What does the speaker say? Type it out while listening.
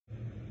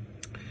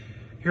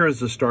Here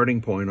is the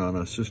starting point on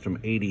a System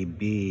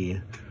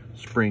 80B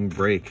spring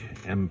brake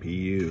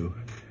MPU,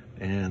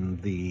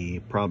 and the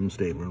problem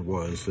statement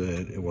was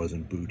that it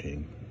wasn't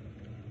booting.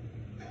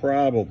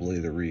 Probably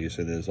the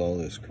reason is all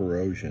this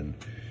corrosion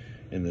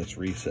in this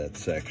reset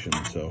section.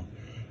 So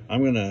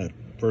I'm gonna,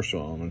 first of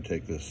all, I'm gonna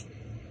take this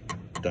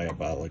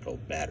diabolical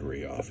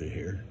battery off of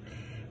here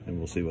and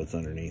we'll see what's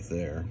underneath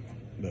there.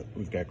 But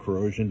we've got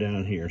corrosion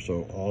down here,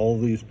 so all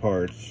these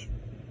parts,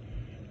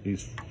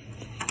 these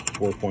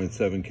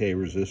 4.7K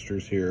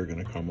resistors here are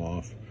going to come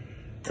off.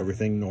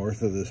 Everything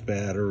north of this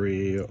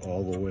battery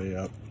all the way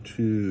up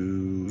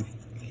to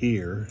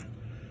here,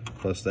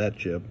 plus that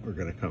chip, are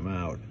going to come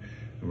out.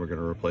 And we're going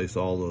to replace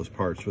all those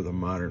parts with a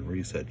modern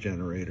reset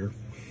generator.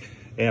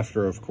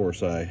 After, of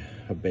course, I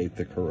abate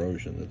the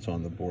corrosion that's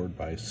on the board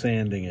by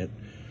sanding it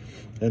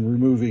and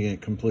removing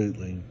it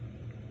completely.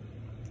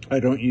 I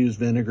don't use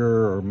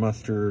vinegar or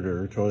mustard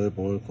or toilet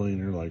bowl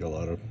cleaner like a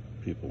lot of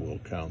people will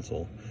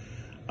counsel.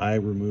 I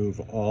remove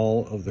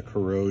all of the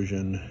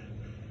corrosion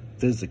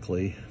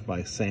physically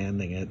by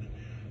sanding it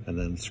and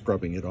then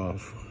scrubbing it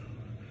off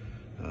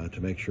to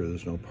make sure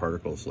there's no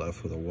particles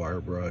left with a wire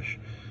brush.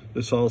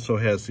 This also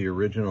has the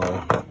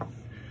original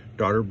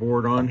daughter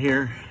board on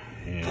here,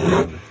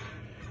 and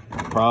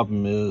the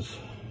problem is,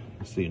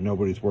 see,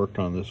 nobody's worked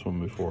on this one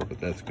before, but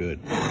that's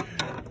good.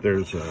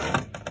 There's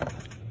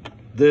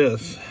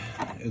this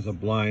is a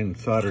blind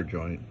solder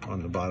joint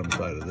on the bottom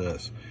side of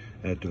this,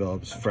 and it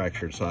develops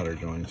fractured solder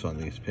joints on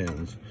these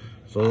pins.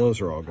 So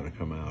those are all going to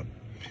come out.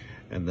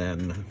 And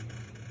then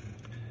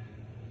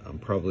I'm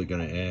probably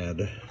going to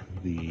add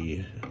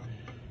the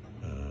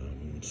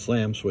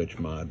slam switch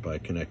mod by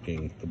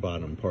connecting the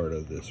bottom part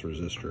of this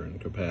resistor and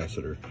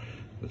capacitor,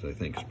 because I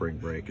think spring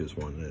brake is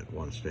one that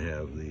wants to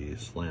have the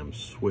slam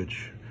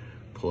switch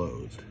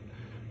closed.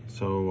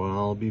 So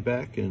I'll be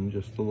back in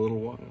just a little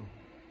while.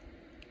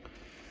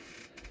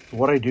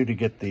 What I do to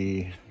get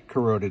the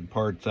corroded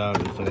parts out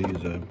is I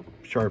use a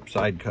sharp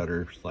side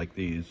cutter like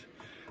these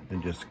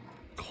and just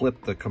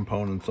clip the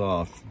components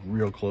off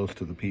real close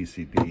to the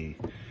PCB.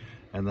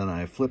 And then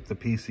I flip the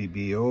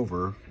PCB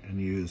over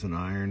and use an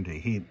iron to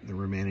heat the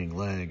remaining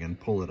leg and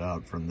pull it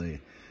out from the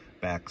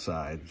back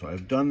side. So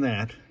I've done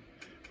that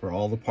for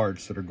all the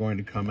parts that are going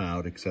to come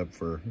out except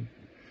for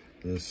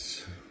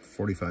this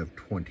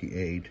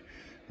 4528,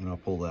 and I'll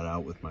pull that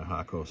out with my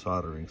Hakko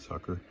soldering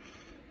sucker.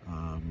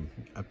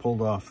 I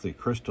pulled off the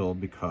crystal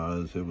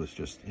because it was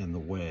just in the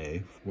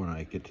way when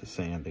I get to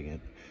sanding it,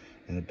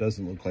 and it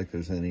doesn't look like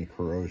there's any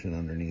corrosion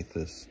underneath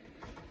this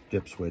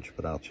dip switch,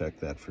 but I'll check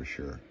that for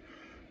sure.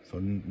 So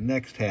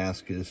next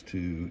task is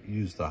to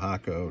use the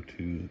Hakko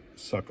to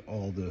suck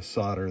all the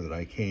solder that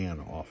I can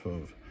off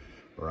of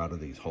or out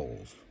of these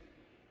holes.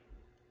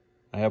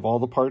 I have all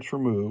the parts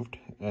removed,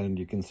 and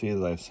you can see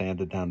that I've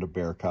sanded down to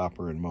bare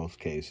copper in most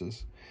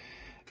cases,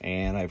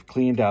 and I've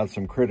cleaned out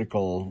some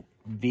critical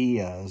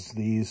vias.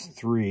 These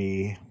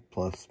 3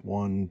 plus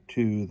 1,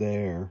 2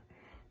 there,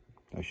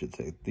 I should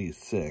say these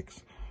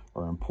 6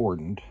 are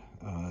important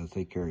as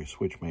they carry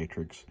switch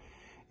matrix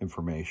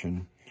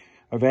information.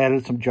 I've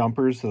added some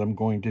jumpers that I'm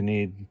going to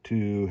need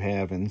to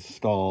have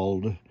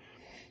installed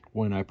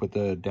when I put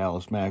the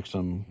Dallas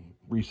Maxim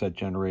reset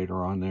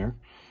generator on there,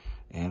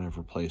 and I've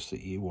replaced the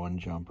E1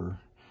 jumper.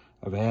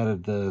 I've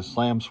added the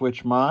slam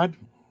switch mod.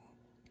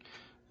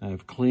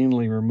 I've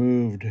cleanly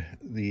removed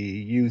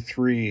the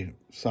U3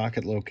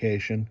 socket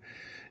location,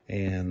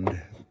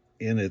 and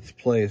in its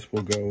place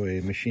will go a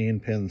machine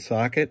pin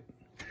socket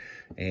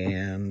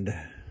and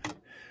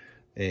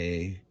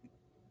a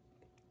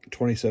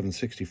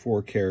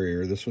 2764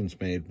 carrier. This one's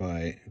made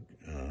by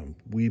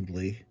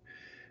Weebly,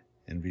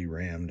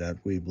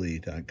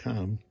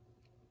 nvram.weebly.com.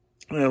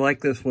 And I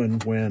like this one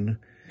when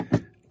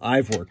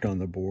I've worked on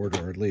the board,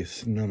 or at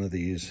least none of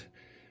these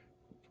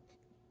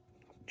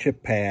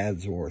chip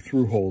pads or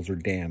through holes are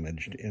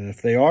damaged. And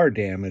if they are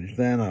damaged,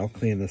 then I'll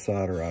clean the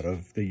solder out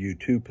of the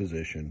U2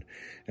 position,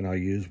 and I'll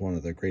use one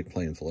of the Great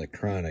Plains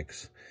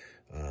Electronics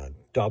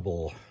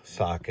double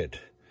socket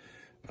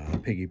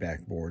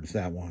piggyback boards.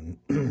 That one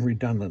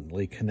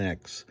redundantly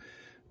connects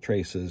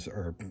traces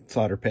or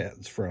solder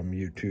pads from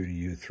U2 to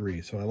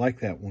U3. So I like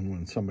that one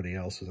when somebody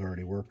else has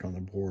already worked on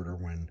the board or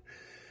when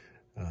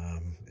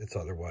it's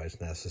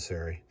otherwise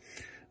necessary.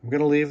 I'm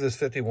going to leave this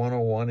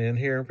 5101 in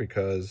here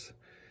because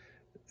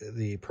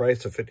the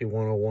price of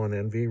 5101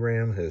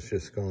 NVRAM has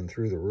just gone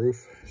through the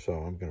roof. So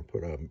I'm going to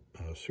put a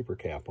super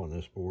cap on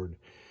this board.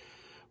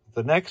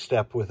 The next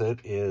step with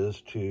it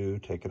is to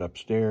take it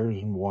upstairs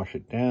and wash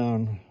it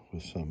down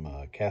with some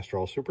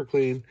Castrol Super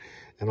Clean.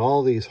 And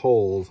all these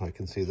holes, I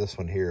can see this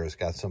one here has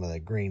got some of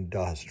that green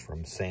dust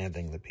from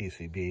sanding the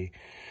PCB.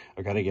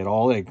 I've got to get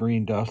all that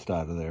green dust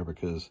out of there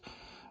because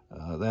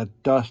that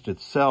dust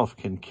itself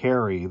can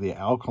carry the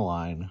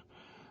alkaline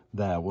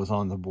that was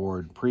on the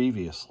board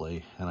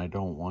previously, and I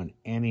don't want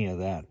any of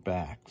that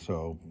back.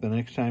 So the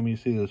next time you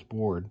see this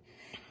board,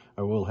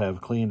 I will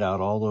have cleaned out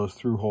all those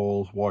through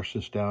holes, washed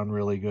this down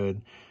really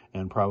good,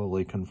 and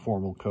probably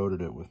conformal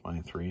coated it with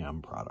my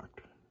 3M product.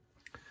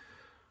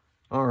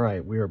 All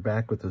right, we are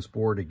back with this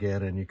board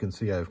again, and you can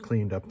see I've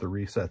cleaned up the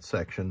reset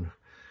section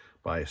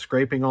by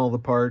scraping all the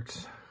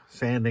parts,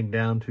 sanding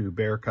down to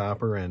bare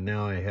copper, and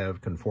now I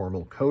have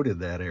conformal coated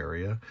that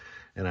area,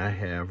 and I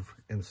have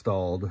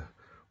installed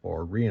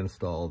or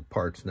reinstalled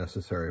parts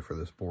necessary for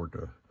this board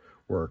to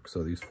work.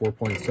 So these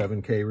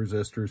 4.7K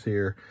resistors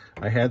here,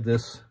 I had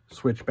this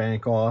switch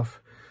bank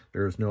off.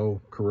 There's no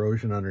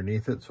corrosion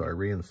underneath it, so I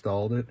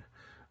reinstalled it.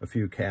 A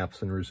few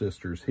caps and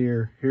resistors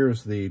here.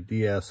 Here's the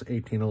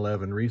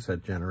DS1811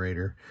 reset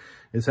generator.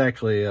 It's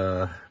actually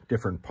a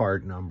different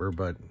part number,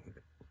 but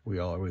we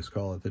always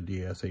call it the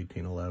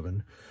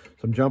DS1811.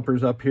 Some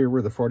jumpers up here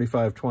where the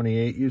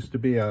 4528 used to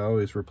be. I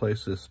always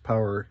replace this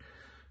power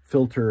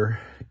filter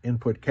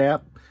input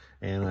cap,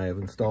 and I have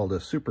installed a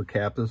super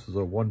cap. This is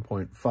a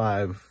 1.5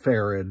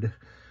 farad,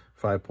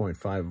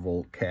 5.5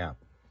 volt cap.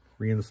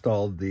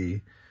 Reinstalled the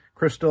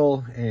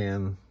crystal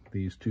and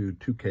these two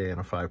 2K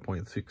and a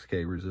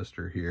 5.6K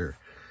resistor here.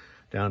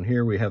 Down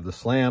here we have the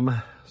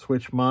slam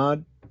switch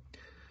mod.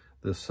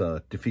 This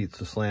defeats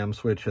the slam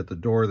switch at the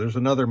door. There's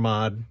another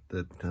mod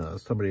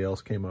that somebody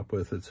else came up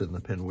with. It's in the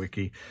pin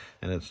wiki,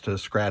 and it's to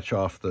scratch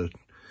off the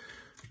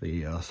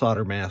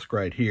solder mask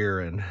right here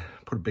and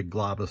put a big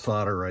glob of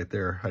solder right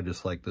there. I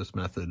just like this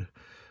method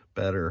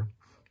better.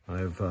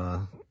 I've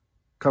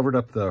covered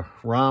up the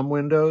ROM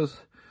windows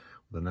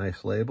with a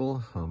nice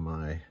label on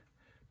my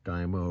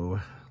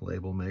Dymo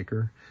label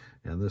maker,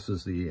 and this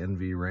is the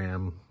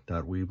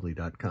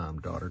nvram.weebly.com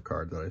daughter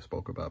card that I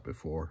spoke about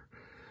before.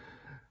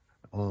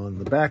 On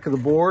the back of the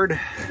board,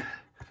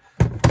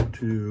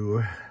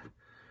 to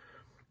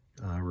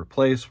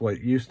replace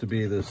what used to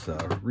be this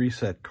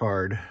reset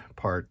card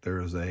part,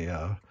 there's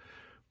a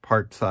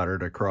part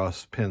soldered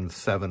across pins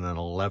 7 and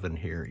 11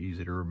 here,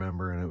 easy to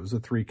remember, and it was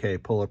a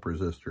 3K pull-up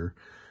resistor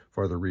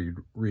for the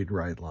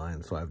read-write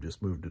line, so I've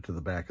just moved it to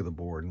the back of the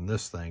board, and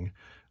this thing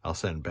I'll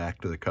send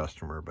back to the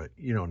customer, but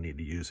you don't need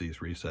to use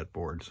these reset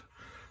boards.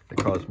 They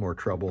cause more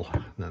trouble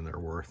than they're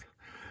worth.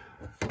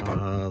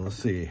 Let's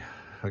see,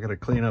 I got to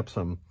clean up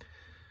some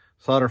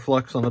solder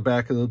flux on the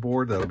back of the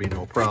board. That'll be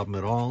no problem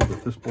at all,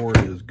 but this board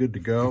is good to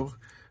go.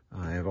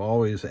 I have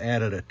always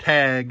added a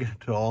tag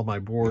to all my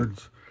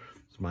boards.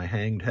 It's my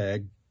hang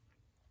tag,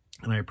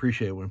 and I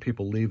appreciate when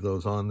people leave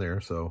those on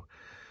there, so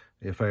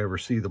if I ever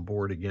see the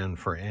board again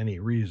for any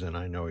reason,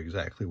 I know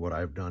exactly what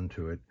I've done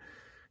to it,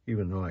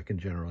 even though I can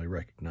generally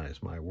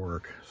recognize my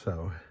work.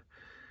 So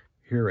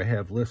here I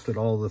have listed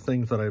all the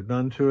things that I've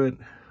done to it.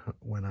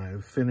 When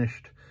I've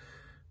finished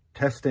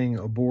testing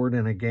a board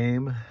in a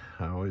game,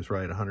 I always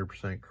write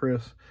 100%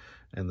 crisp,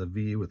 and the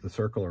V with the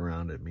circle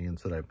around it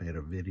means that I've made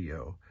a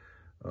video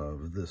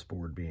of this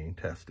board being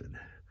tested.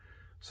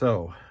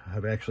 So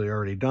I've actually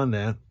already done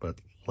that,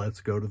 but let's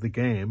go to the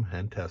game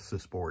and test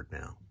this board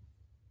now.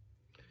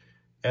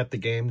 At the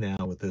game now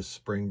with this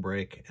spring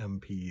break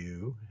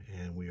MPU,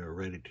 and we are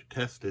ready to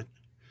test it.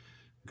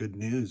 Good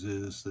news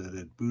is that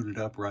it booted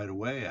up right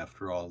away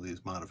after all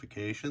these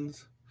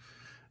modifications,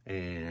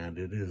 and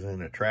it is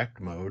in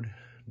attract mode,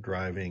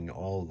 driving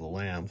all of the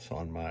lamps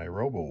on my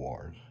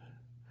RoboWars.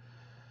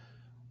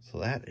 So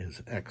that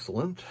is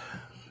excellent.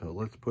 So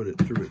let's put it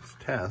through its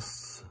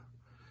tests.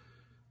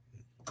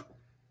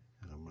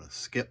 And I'm going to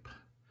skip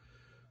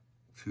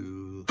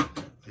to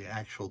the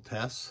actual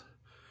tests.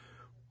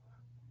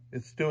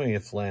 It's doing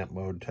its lamp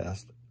mode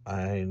test.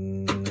 I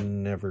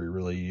never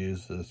really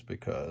use this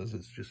because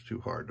it's just too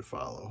hard to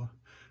follow.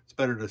 It's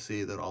better to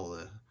see that all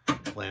the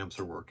lamps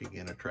are working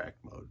in attract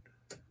mode.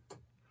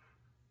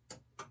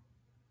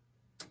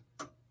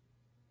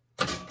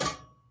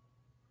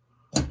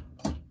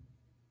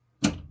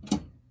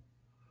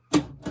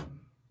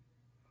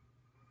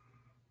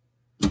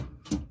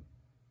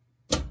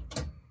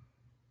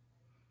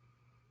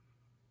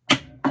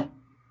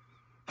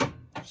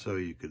 So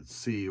you could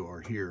see or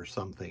hear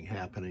something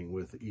happening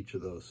with each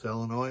of those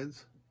solenoids.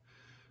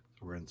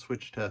 So we're in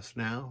switch test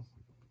now.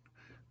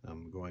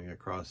 I'm going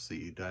across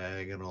the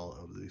diagonal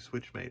of the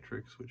switch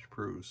matrix, which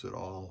proves that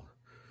all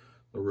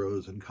the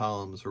rows and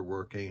columns are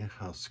working.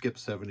 I'll skip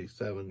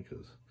 77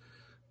 because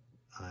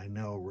I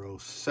know row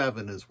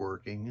 7 is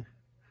working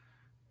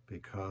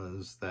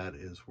because that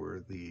is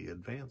where the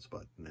advance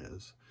button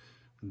is.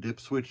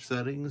 Dip switch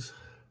settings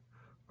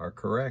are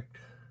correct.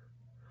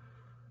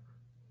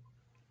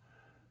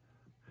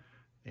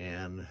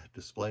 And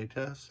display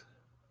test.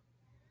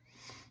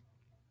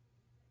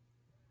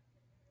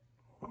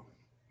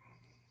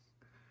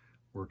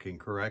 Working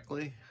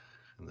correctly.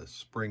 And the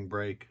spring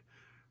break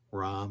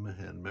ROM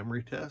and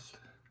memory test.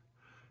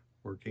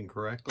 Working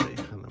correctly.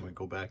 And then we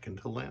go back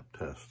into lamp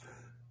test.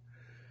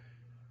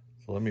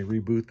 So let me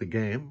reboot the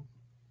game.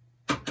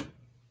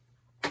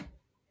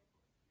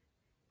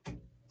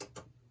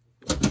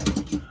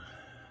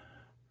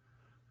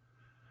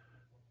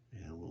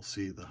 And we'll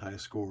see the high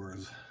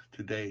scores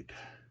to date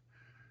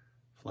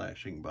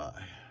flashing by.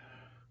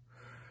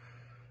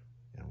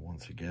 And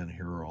once again,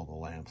 here are all the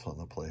lamps on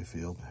the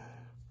playfield.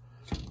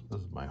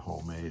 This is my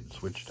homemade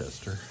switch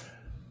tester.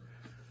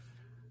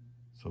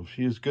 So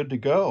she is good to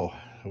go.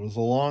 It was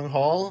a long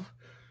haul,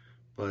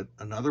 But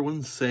another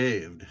one's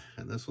saved,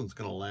 and this one's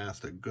going to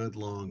last a good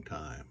long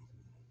time.